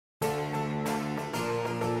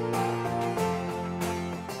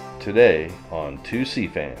Today on Two Sea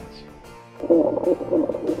Fans.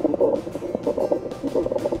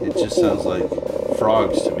 It just sounds like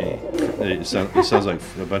frogs to me. It sounds like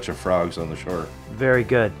a bunch of frogs on the shore. Very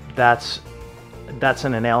good. That's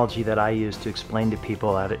an analogy that I use to explain to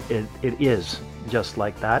people that it is just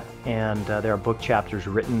like that. And there are book chapters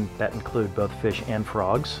written that include both fish and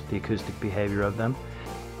frogs, the acoustic behavior of them.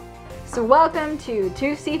 So welcome to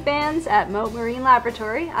Two Sea Fans at Mote Marine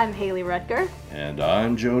Laboratory. I'm Haley Rutger. And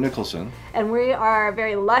I'm Joe Nicholson. And we are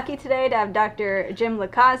very lucky today to have Dr. Jim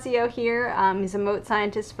Locascio here. He's a mote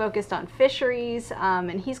scientist focused on fisheries,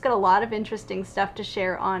 and he's got a lot of interesting stuff to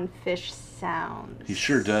share on fish sounds. He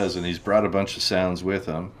sure does, and he's brought a bunch of sounds with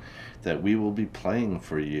him that we will be playing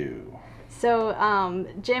for you. So,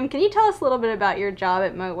 Jim, can you tell us a little bit about your job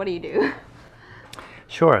at Mote? What do you do?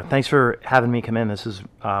 Sure. Thanks for having me come in. This is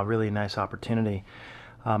really a nice opportunity.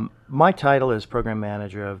 My title is Program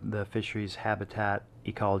Manager of the Fisheries Habitat,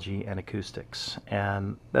 Ecology, and Acoustics.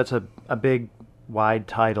 And that's a big, wide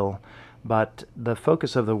title, but the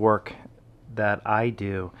focus of the work that I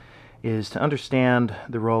do is to understand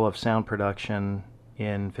the role of sound production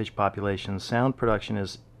in fish populations. Sound production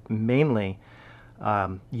is mainly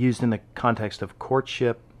used in the context of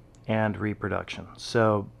courtship and reproduction.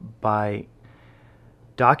 So by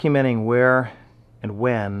documenting where and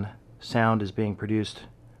when sound is being produced,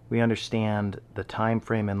 we understand the time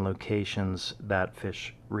frame and locations that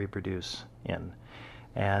fish reproduce in.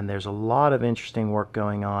 And there's a lot of interesting work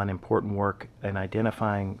going on, important work in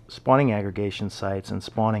identifying spawning aggregation sites and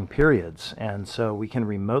spawning periods. And so we can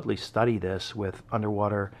remotely study this with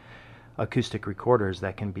underwater acoustic recorders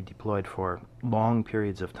that can be deployed for long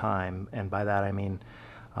periods of time. And by that I mean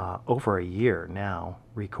over a year now,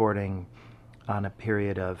 recording on a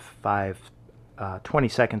period of 20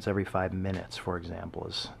 seconds every 5 minutes, for example,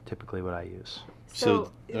 is typically what I use.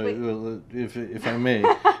 So, if I may,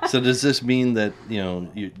 so does this mean that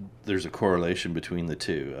there's a correlation between the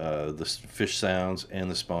two, the fish sounds and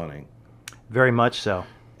the spawning? Very much so.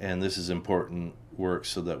 And this is important work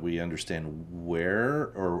so that we understand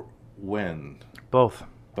where or when? Both.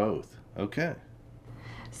 Both. Okay.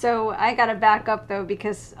 So I gotta back up though,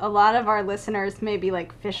 because a lot of our listeners may be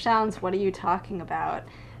like, fish sounds, what are you talking about?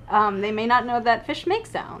 They may not know that fish make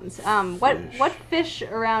sounds. What fish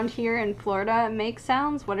around here in Florida make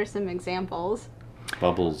sounds? What are some examples?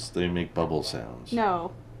 Bubbles. They make bubble sounds.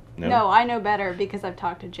 No, I know better because I've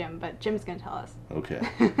talked to Jim, but Jim's gonna tell us. Okay.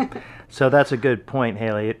 So that's a good point,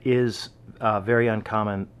 Haley. It is very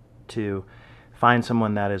uncommon to find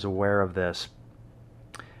someone that is aware of this.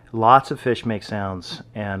 Lots of fish make sounds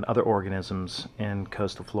and other organisms in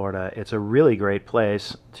coastal Florida. It's a really great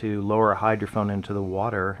place to lower a hydrophone into the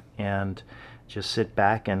water and just sit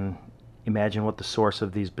back and imagine what the source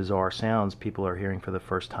of these bizarre sounds people are hearing for the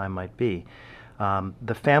first time might be.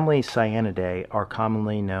 The family Cyanidae are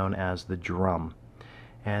commonly known as the drum,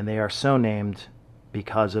 and they are so named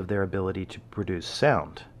because of their ability to produce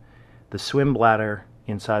sound. The swim bladder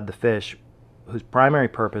inside the fish, whose primary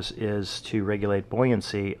purpose is to regulate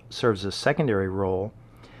buoyancy, serves a secondary role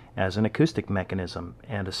as an acoustic mechanism,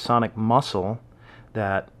 and a sonic muscle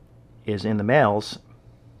that is in the males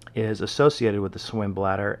is associated with the swim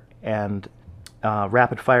bladder, and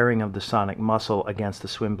rapid firing of the sonic muscle against the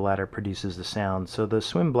swim bladder produces the sound. So the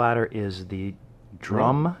swim bladder is the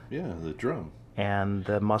drum. Yeah, the drum. And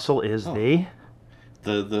the muscle is the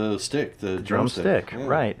stick, the drumstick. Yeah,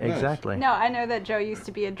 right, nice. Exactly. No, I know that Joe used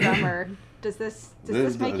to be a drummer. Does this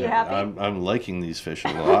make you happy? I'm liking these fish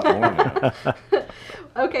a lot more now.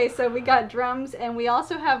 Okay, so we got drums, and we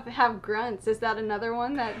also have grunts. Is that another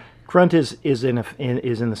one that? Grunt is in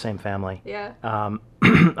the same family. Yeah.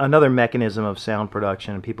 Another mechanism of sound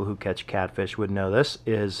production, and people who catch catfish would know this,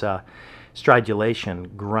 is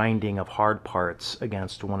stridulation, grinding of hard parts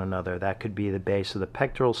against one another. That could be the base of the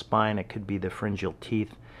pectoral spine. It could be the pharyngeal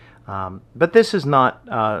teeth. But this is not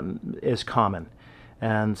as common,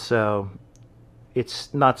 and so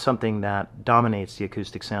it's not something that dominates the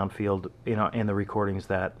acoustic sound field, in the recordings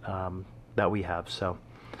that we have. So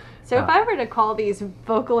if I were to call these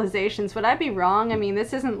vocalizations, would I be wrong? I mean,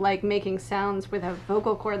 this isn't like making sounds with a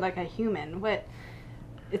vocal cord like a human.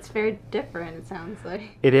 It's very different, it sounds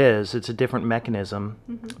like. It is. It's a different mechanism,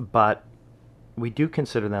 but we do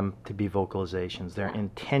consider them to be vocalizations. They're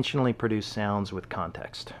intentionally produced sounds with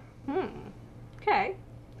context. Okay.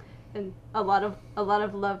 And a lot of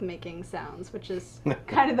love-making sounds, which is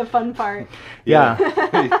kind of the fun part. Yeah.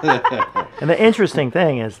 And the interesting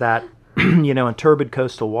thing is that, in turbid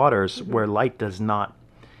coastal waters where light does not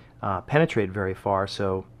penetrate very far,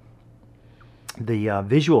 so the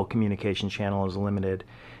visual communication channel is limited,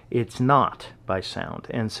 it's not by sound.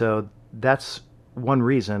 And so that's one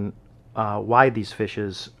reason why these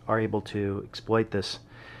fishes are able to exploit this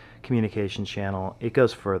communication channel. It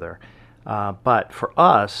goes further. But for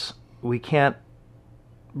us, we can't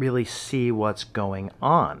really see what's going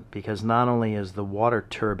on because not only is the water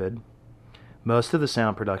turbid, most of the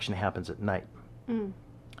sound production happens at night.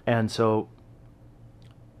 And so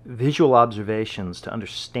visual observations to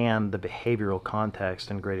understand the behavioral context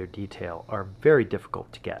in greater detail are very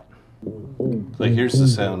difficult to get. Like here's the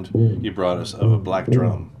sound you brought us of a black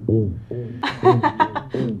drum.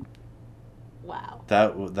 Wow.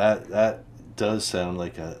 That does sound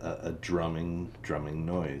like a drumming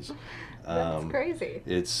noise. That's crazy.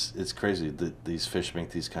 It's crazy that these fish make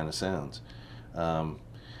these kind of sounds.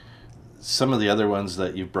 Some of the other ones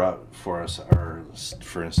that you brought for us are,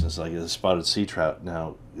 for instance, like the spotted sea trout.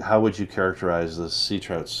 Now, how would you characterize the sea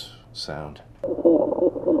trout's sound?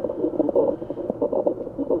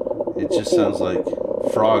 It just sounds like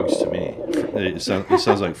frogs to me. It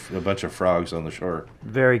sounds like a bunch of frogs on the shore.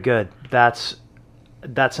 Very good. That's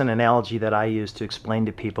an analogy that I use to explain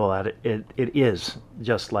to people that it is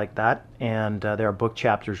just like that. And there are book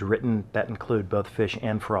chapters written that include both fish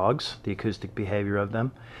and frogs, the acoustic behavior of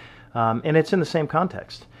them. And it's in the same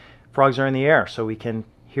context. Frogs are in the air, so we can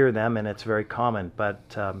hear them, and it's very common. But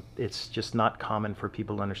it's just not common for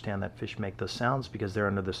people to understand that fish make those sounds because they're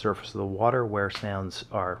under the surface of the water where sounds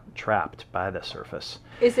are trapped by the surface.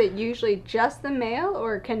 Is it usually just the male,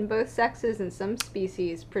 or can both sexes in some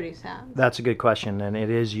species produce sounds? That's a good question, and it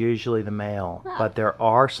is usually the male. Ah. But there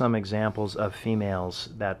are some examples of females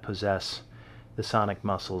that possess the sonic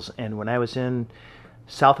muscles. And when I was in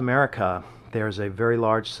South America, there's a very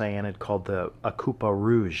large cyanid called the Acupa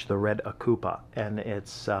rouge, the red Acupa. And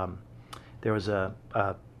it's there was a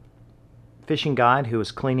fishing guide who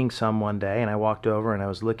was cleaning some one day, and I walked over and I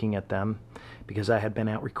was looking at them because I had been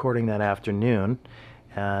out recording that afternoon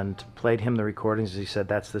and played him the recordings. He said,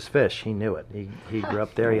 that's this fish. He knew it. He grew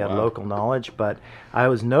up there. He had local knowledge. But I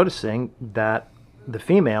was noticing that the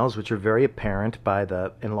females, which are very apparent by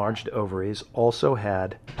the enlarged ovaries, also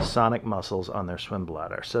had sonic muscles on their swim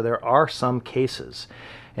bladder. So there are some cases.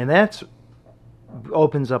 And that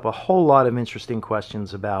opens up a whole lot of interesting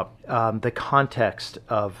questions about the context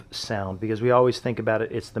of sound, because we always think about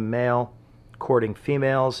it's the male courting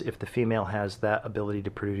females. If the female has that ability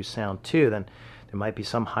to produce sound too, then there might be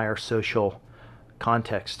some higher social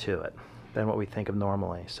context to it than what we think of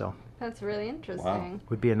normally. So That's really interesting. Wow.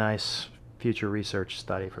 would be a nice future research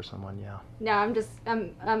study for someone. Yeah. No,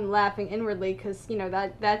 I'm laughing inwardly because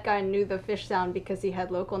that guy knew the fish sound because he had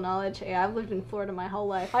local knowledge. Hey, I've lived in Florida my whole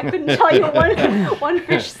life. I couldn't tell you one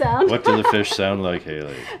fish sound. What do the fish sound like,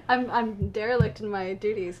 Haley? I'm derelict in my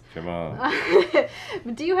duties. Come on.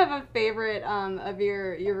 Do you have a favorite of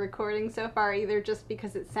your recording so far, either just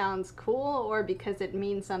because it sounds cool or because it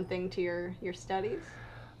means something to your studies?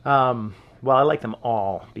 Well, I like them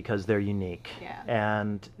all because they're unique. Yeah.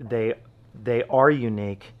 And they are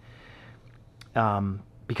unique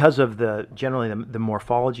because of generally the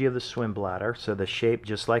morphology of the swim bladder. So the shape,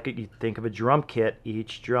 just like you think of a drum kit,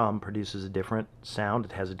 each drum produces a different sound.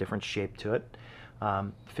 It has a different shape to it.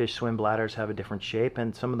 Fish swim bladders have a different shape,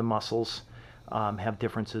 and some of the muscles have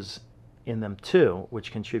differences in them too,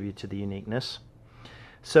 which contribute to the uniqueness.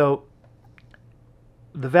 So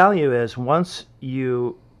the value is, once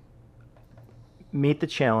you meet the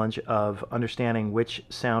challenge of understanding which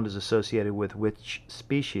sound is associated with which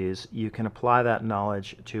species, you can apply that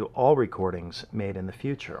knowledge to all recordings made in the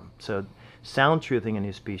future. So sound truthing a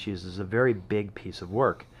new species is a very big piece of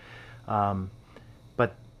work.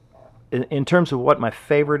 But in terms of what my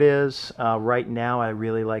favorite is, right now I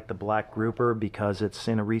really like the black grouper because it's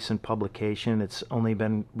in a recent publication. It's only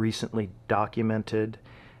been recently documented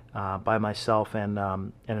by myself and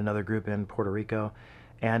another group in Puerto Rico.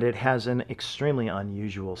 And it has an extremely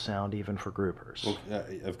unusual sound even for groupers. Well,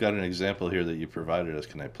 I've got an example here that you provided us.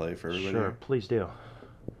 Can I play for everybody? Sure, please do.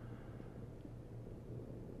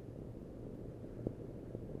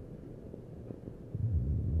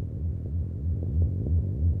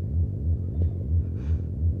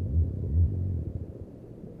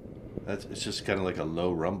 It's just kind of like a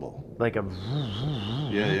low rumble. Like a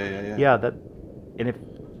Yeah. yeah. And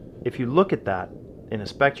if you look at that in a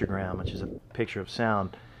spectrogram, which is a picture of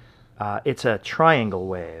sound, it's a triangle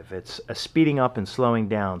wave. It's a speeding up and slowing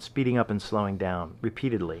down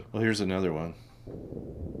repeatedly. Well, here's another one.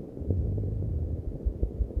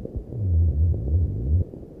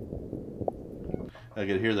 I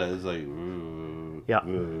could hear that. It's like, ooh, Yeah.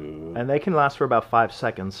 ooh. And they can last for about 5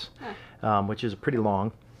 seconds, which is pretty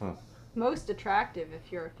long. Most attractive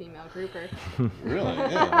if you're a female grouper. Really?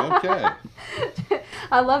 Yeah. Okay.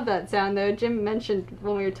 I love that sound, though. Jim mentioned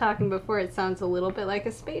when we were talking before, it sounds a little bit like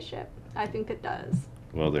a spaceship. I think it does.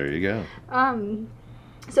 Well, there you go.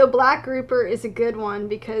 So black grouper is a good one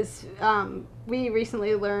because we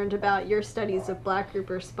recently learned about your studies of black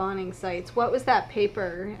grouper spawning sites. What was that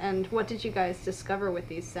paper, and what did you guys discover with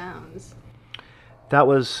these sounds? That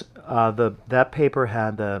was that paper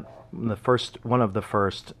had one of the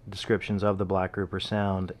first descriptions of the black grouper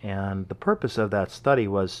sound, and the purpose of that study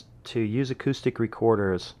was to use acoustic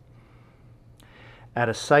recorders at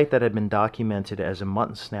a site that had been documented as a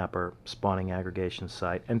mutton snapper spawning aggregation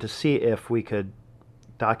site, and to see if we could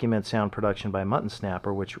document sound production by mutton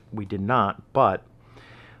snapper, which we did not, but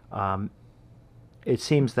it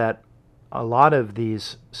seems that a lot of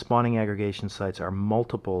these spawning aggregation sites are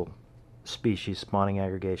multiple species spawning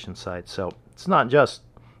aggregation sites. So it's not just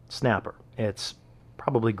snapper, it's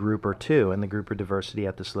probably grouper too, and the grouper diversity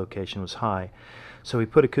at this location was high. So we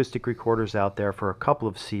put acoustic recorders out there for a couple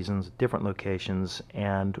of seasons at different locations,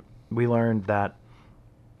 and we learned that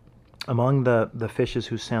among the fishes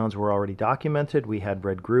whose sounds were already documented, we had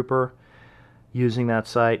red grouper using that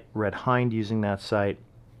site, red hind using that site,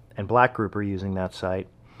 and black grouper using that site.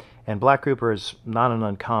 And black grouper is not an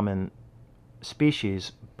uncommon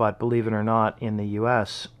species, but believe it or not, in the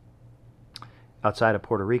U.S., outside of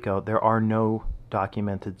Puerto Rico, there are no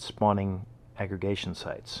documented spawning aggregation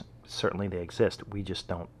sites. Certainly they exist, we just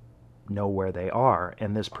don't know where they are,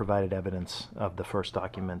 and this provided evidence of the first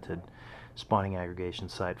documented spawning aggregation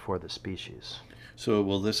site for the species. So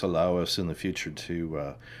will this allow us in the future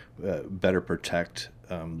to better protect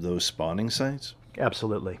those spawning sites?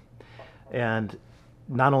 Absolutely. And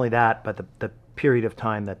not only that, but the period of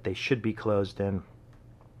time that they should be closed in,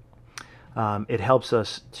 it helps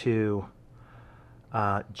us to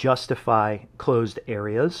justify closed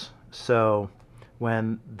areas. So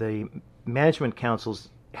when the management councils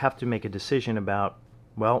have to make a decision about,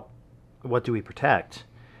 well, what do we protect?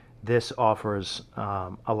 This offers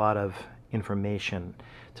a lot of information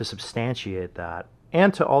to substantiate that,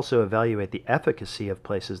 and to also evaluate the efficacy of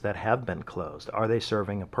places that have been closed. Are they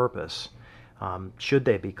serving a purpose? Should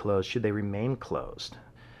they be closed? Should they remain closed?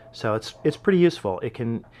 So it's pretty useful.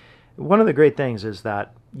 One of the great things is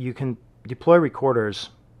that you can deploy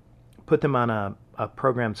recorders, put them on a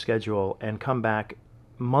programmed schedule, and come back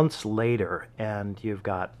months later, and you've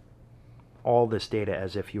got all this data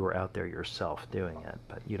as if you were out there yourself doing it,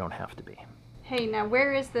 but you don't have to be. Hey, now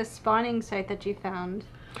where is this spawning site that you found?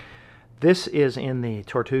 This is in the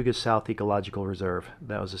Tortugas South Ecological Reserve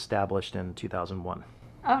that was established in 2001.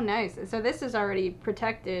 Oh, nice. So this is already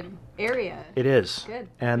protected area. It is. Good.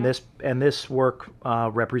 And Yeah. this work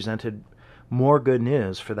represented more good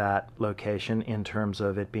news for that location in terms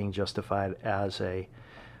of it being justified as a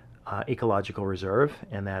ecological reserve,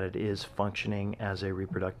 and that it is functioning as a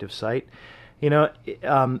reproductive site. You know,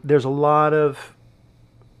 there's a lot of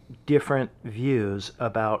different views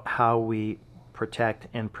about how we protect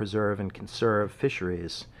and preserve and conserve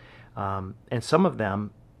fisheries, and some of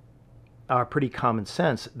them are pretty common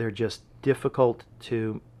sense. They're just difficult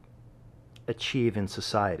to achieve in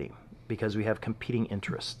society because we have competing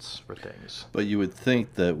interests for things. But you would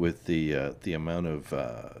think that with the amount of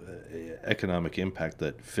economic impact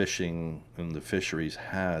that fishing and the fisheries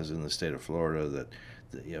has in the state of Florida,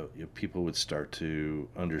 that people would start to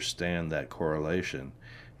understand that correlation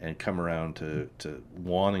and come around to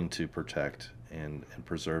wanting to protect and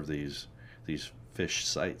preserve these fish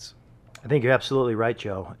sites. I think you're absolutely right,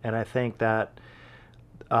 Joe. And I think that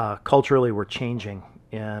culturally we're changing,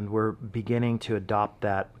 and we're beginning to adopt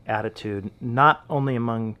that attitude, not only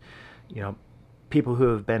among, people who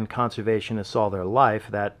have been conservationists all their life,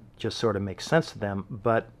 that just sort of makes sense to them,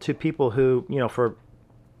 but to people who, for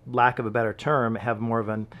lack of a better term, have more of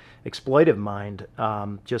an exploitive mind.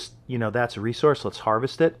 That's a resource, let's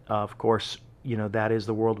harvest it. Of course, that is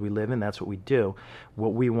the world we live in, that's what we do.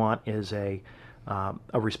 What we want is a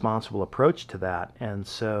responsible approach to that, and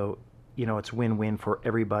so it's win-win for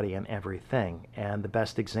everybody and everything. And the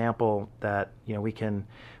best example that we can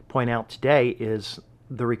point out today is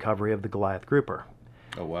the recovery of the Goliath grouper.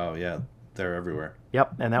 Oh wow, yeah, they're everywhere.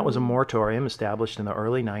 Yep, and that was a moratorium established in the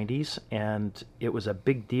early 90s, and it was a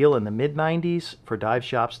big deal in the mid-90s for dive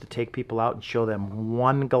shops to take people out and show them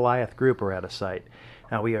one Goliath grouper at a site.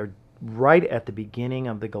 Now we are right at the beginning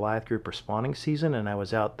of the Goliath grouper spawning season, and I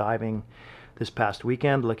was out diving this past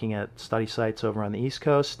weekend looking at study sites over on the East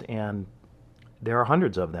Coast, and there are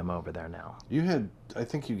hundreds of them over there now. You had I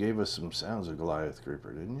think you gave us some sounds of Goliath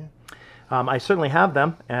grouper, didn't you? I certainly have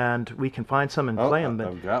them, and we can find some and play them. But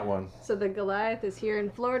I've got one. So the Goliath is here in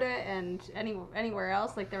Florida and anywhere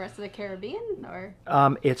else, like the rest of the Caribbean, or?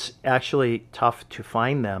 It's actually tough to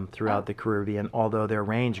find them throughout the Caribbean, although their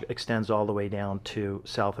range extends all the way down to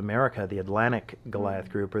South America, the Atlantic Goliath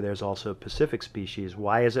grouper. There's also Pacific species.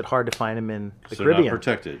 Why is it hard to find them in the Caribbean? Not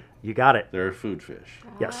protected. You got it. They're a food fish.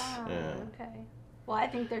 Yes. Ah, Yeah. okay. Well, I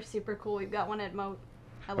think they're super cool. We've got one at Moat.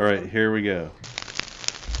 I love All right, them. here we go.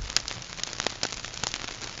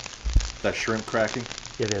 That shrimp cracking?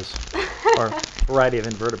 It is. Or a variety of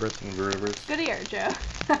invertebrates. Invertebrates? Good ear, Joe.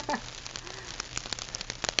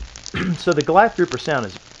 So the Goliath grouper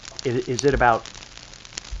sound is at about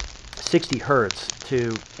 60 hertz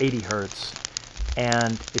to 80 hertz,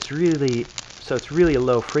 and it's really a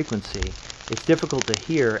low frequency. It's difficult to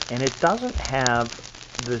hear, and it doesn't have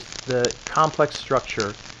the complex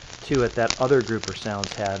structure to it that other grouper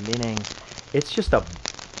sounds have, meaning it's just a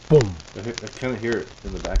boom. I kind of hear it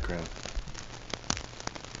in the background.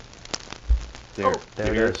 There. Oh, there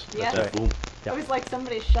You it hear is. Yes. That's boom, It was like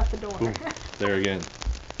somebody shut the door. boom. There again.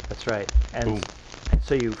 That's right. And Boom.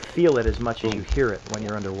 so you feel it as much as Boom. you hear it when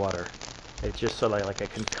you're underwater. It's just sort of like a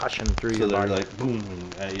concussion through So your they're body. like boom,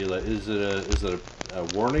 and you're like, is it a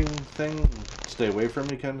warning thing? Stay away from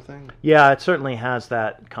me, kind of thing. Yeah, it certainly has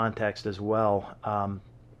that context as well.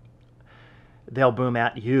 They'll boom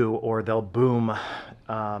at you, or they'll boom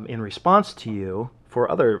in response to you for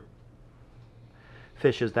other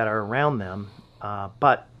fishes that are around them.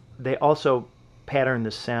 But they also pattern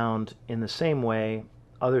the sound in the same way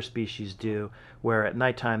other species do, where at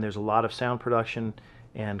nighttime there's a lot of sound production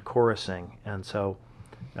and chorusing, and so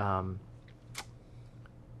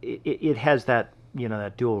it has that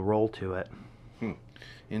that dual role to it.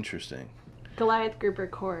 Interesting. Goliath grouper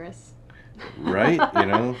chorus. Right?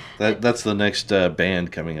 That's the next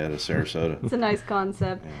band coming out of Sarasota. It's a nice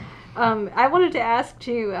concept. I wanted to ask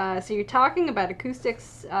too, so you're talking about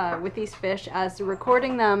acoustics with these fish as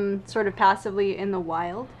recording them sort of passively in the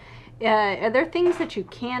wild. Are there things that you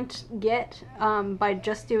can't get by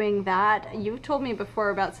just doing that? You've told me before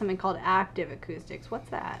about something called active acoustics. What's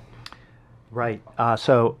that? Right.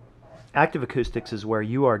 So active acoustics is where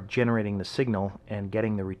you are generating the signal and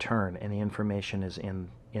getting the return, and the information is in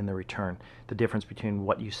the return. The difference between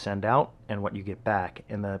what you send out and what you get back.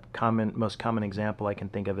 And the most common example I can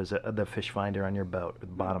think of is the fish finder on your boat, the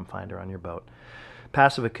bottom finder on your boat.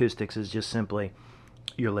 Passive acoustics is just simply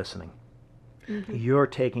you're listening. Mm-hmm. You're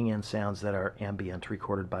taking in sounds that are ambient,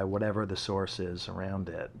 recorded by whatever the source is around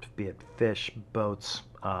it, be it fish, boats,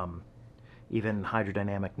 even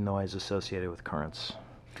hydrodynamic noise associated with currents.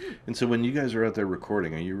 And so when you guys are out there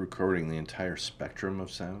recording, are you recording the entire spectrum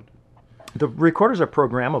of sound? The recorders are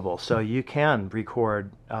programmable, so you can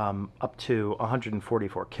record up to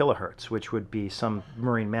 144 kilohertz, which would be some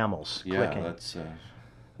marine mammals clicking. That's...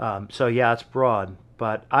 So yeah, it's broad,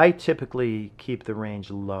 but I typically keep the range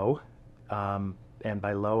low, and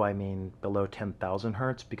by low I mean below 10,000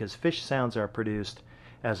 hertz, because fish sounds are produced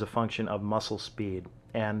as a function of muscle speed,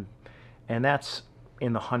 and that's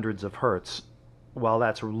in the hundreds of hertz. While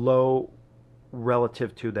that's low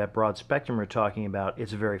relative to that broad spectrum we're talking about,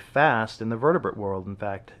 it's very fast in the vertebrate world. In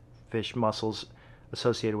fact, fish muscles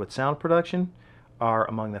associated with sound production are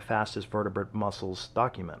among the fastest vertebrate muscles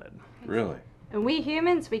documented. Really? And we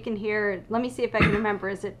humans, we can hear, let me see if I can remember,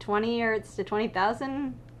 is it 20 hertz to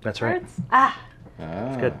 20,000 That's right. hertz? Ah,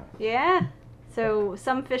 That's good. yeah. So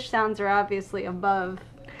some fish sounds are obviously above.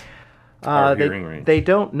 Our hearing range. They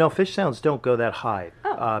don't. No, fish sounds don't go that high.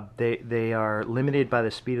 Oh. They are limited by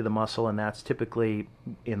the speed of the muscle, and that's typically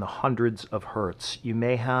in the hundreds of hertz. You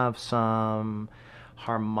may have some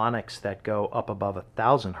harmonics that go up above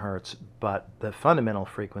 1,000 hertz, but the fundamental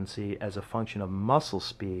frequency as a function of muscle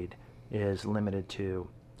speed is limited to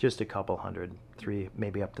just a couple hundred,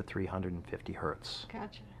 maybe up to 350 hertz.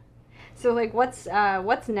 Gotcha. So, like, what's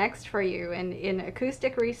next for you in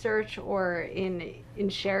acoustic research or in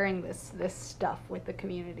sharing this stuff with the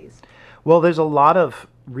communities? Well, there's a lot of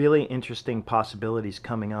really interesting possibilities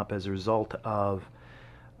coming up as a result of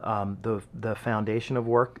the foundation of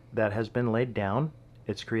work that has been laid down.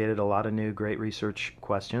 It's created a lot of new great research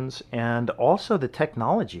questions, and also the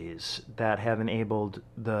technologies that have enabled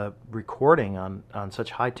the recording on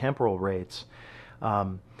such high temporal rates.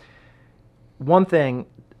 One thing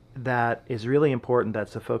that is really important,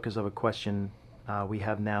 that's the focus of a question we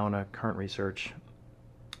have now in a current research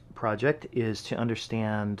project, is to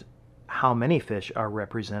understand how many fish are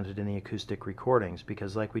represented in the acoustic recordings,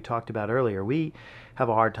 because like we talked about earlier, we have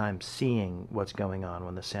a hard time seeing what's going on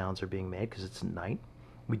when the sounds are being made because it's at night.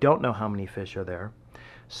 We don't know how many fish are there.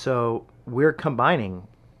 So we're combining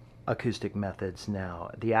acoustic methods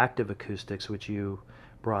now. The active acoustics, which you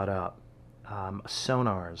brought up,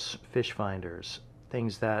 sonars, fish finders,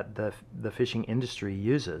 things that the fishing industry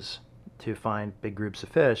uses to find big groups of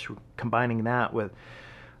fish, combining that with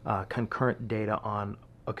concurrent data on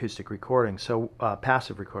acoustic recording, so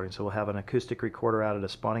passive recording. So we'll have an acoustic recorder out at a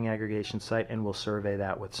spawning aggregation site, and we'll survey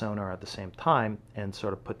that with sonar at the same time and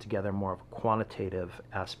sort of put together more of a quantitative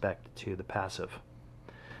aspect to the passive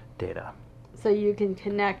data. So you can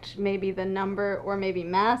connect maybe the number or maybe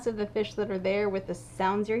mass of the fish that are there with the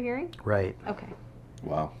sounds you're hearing? Right. Okay.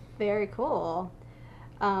 Wow. Very cool.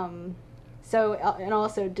 So, and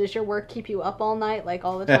also, does your work keep you up all night, like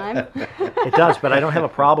all the time? It does, but I don't have a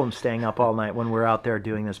problem staying up all night when we're out there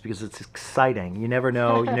doing this because it's exciting. You never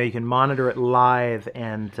know. You can monitor it live,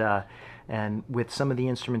 and with some of the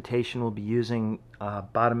instrumentation, we'll be using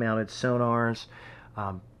bottom-mounted sonars.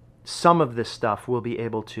 Some of this stuff we'll be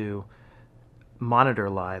able to monitor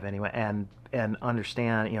live anyway, and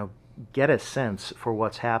understand, get a sense for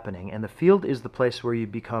what's happening. And the field is the place where you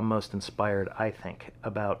become most inspired, I think,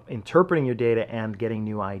 about interpreting your data and getting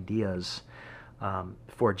new ideas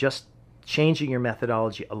for just changing your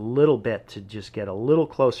methodology a little bit to just get a little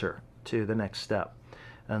closer to the next step.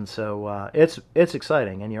 And so it's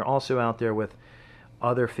exciting. And you're also out there with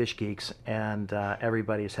other fish geeks, and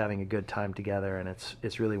everybody's having a good time together. And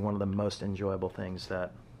it's really one of the most enjoyable things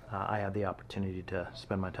that I have the opportunity to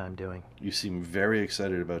spend my time doing. You seem very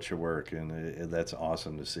excited about your work, and that's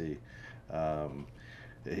awesome to see.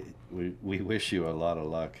 We wish you a lot of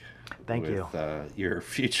luck. Thank you. With your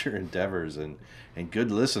future endeavors, and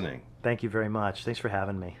good listening. Thank you very much. Thanks for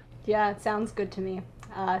having me. Yeah, it sounds good to me.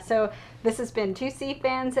 So this has been 2C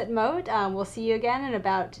Fans at Mote. We'll see you again in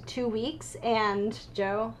about 2 weeks. And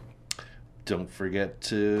Joe? Don't forget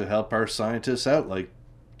to help our scientists out, like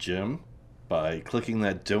Jim, by clicking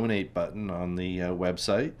that donate button on the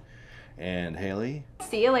website. And Haley?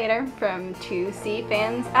 See you later from 2C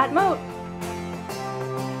Fans at Mote.